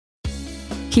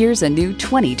Here's a new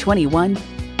 2021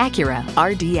 Acura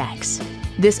RDX.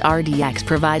 This RDX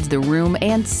provides the room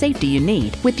and safety you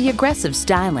need with the aggressive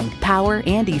styling, power,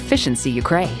 and efficiency you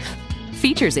crave.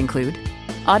 Features include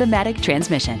automatic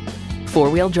transmission,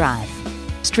 four-wheel drive,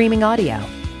 streaming audio,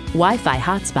 Wi-Fi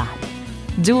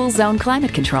hotspot, dual-zone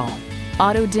climate control,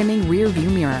 auto-dimming rear-view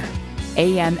mirror,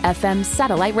 AM/FM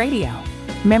satellite radio,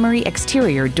 memory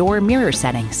exterior door mirror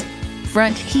settings,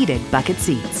 front heated bucket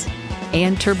seats,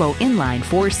 and turbo inline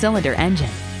four-cylinder engine.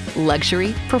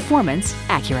 Luxury, performance,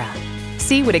 Acura.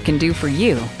 See what it can do for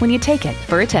you when you take it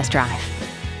for a test drive.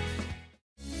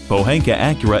 Pohanka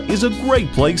Acura is a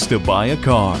great place to buy a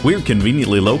car. We're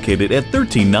conveniently located at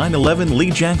 13911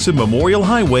 Lee Jackson Memorial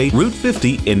Highway, Route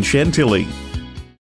 50 in Chantilly.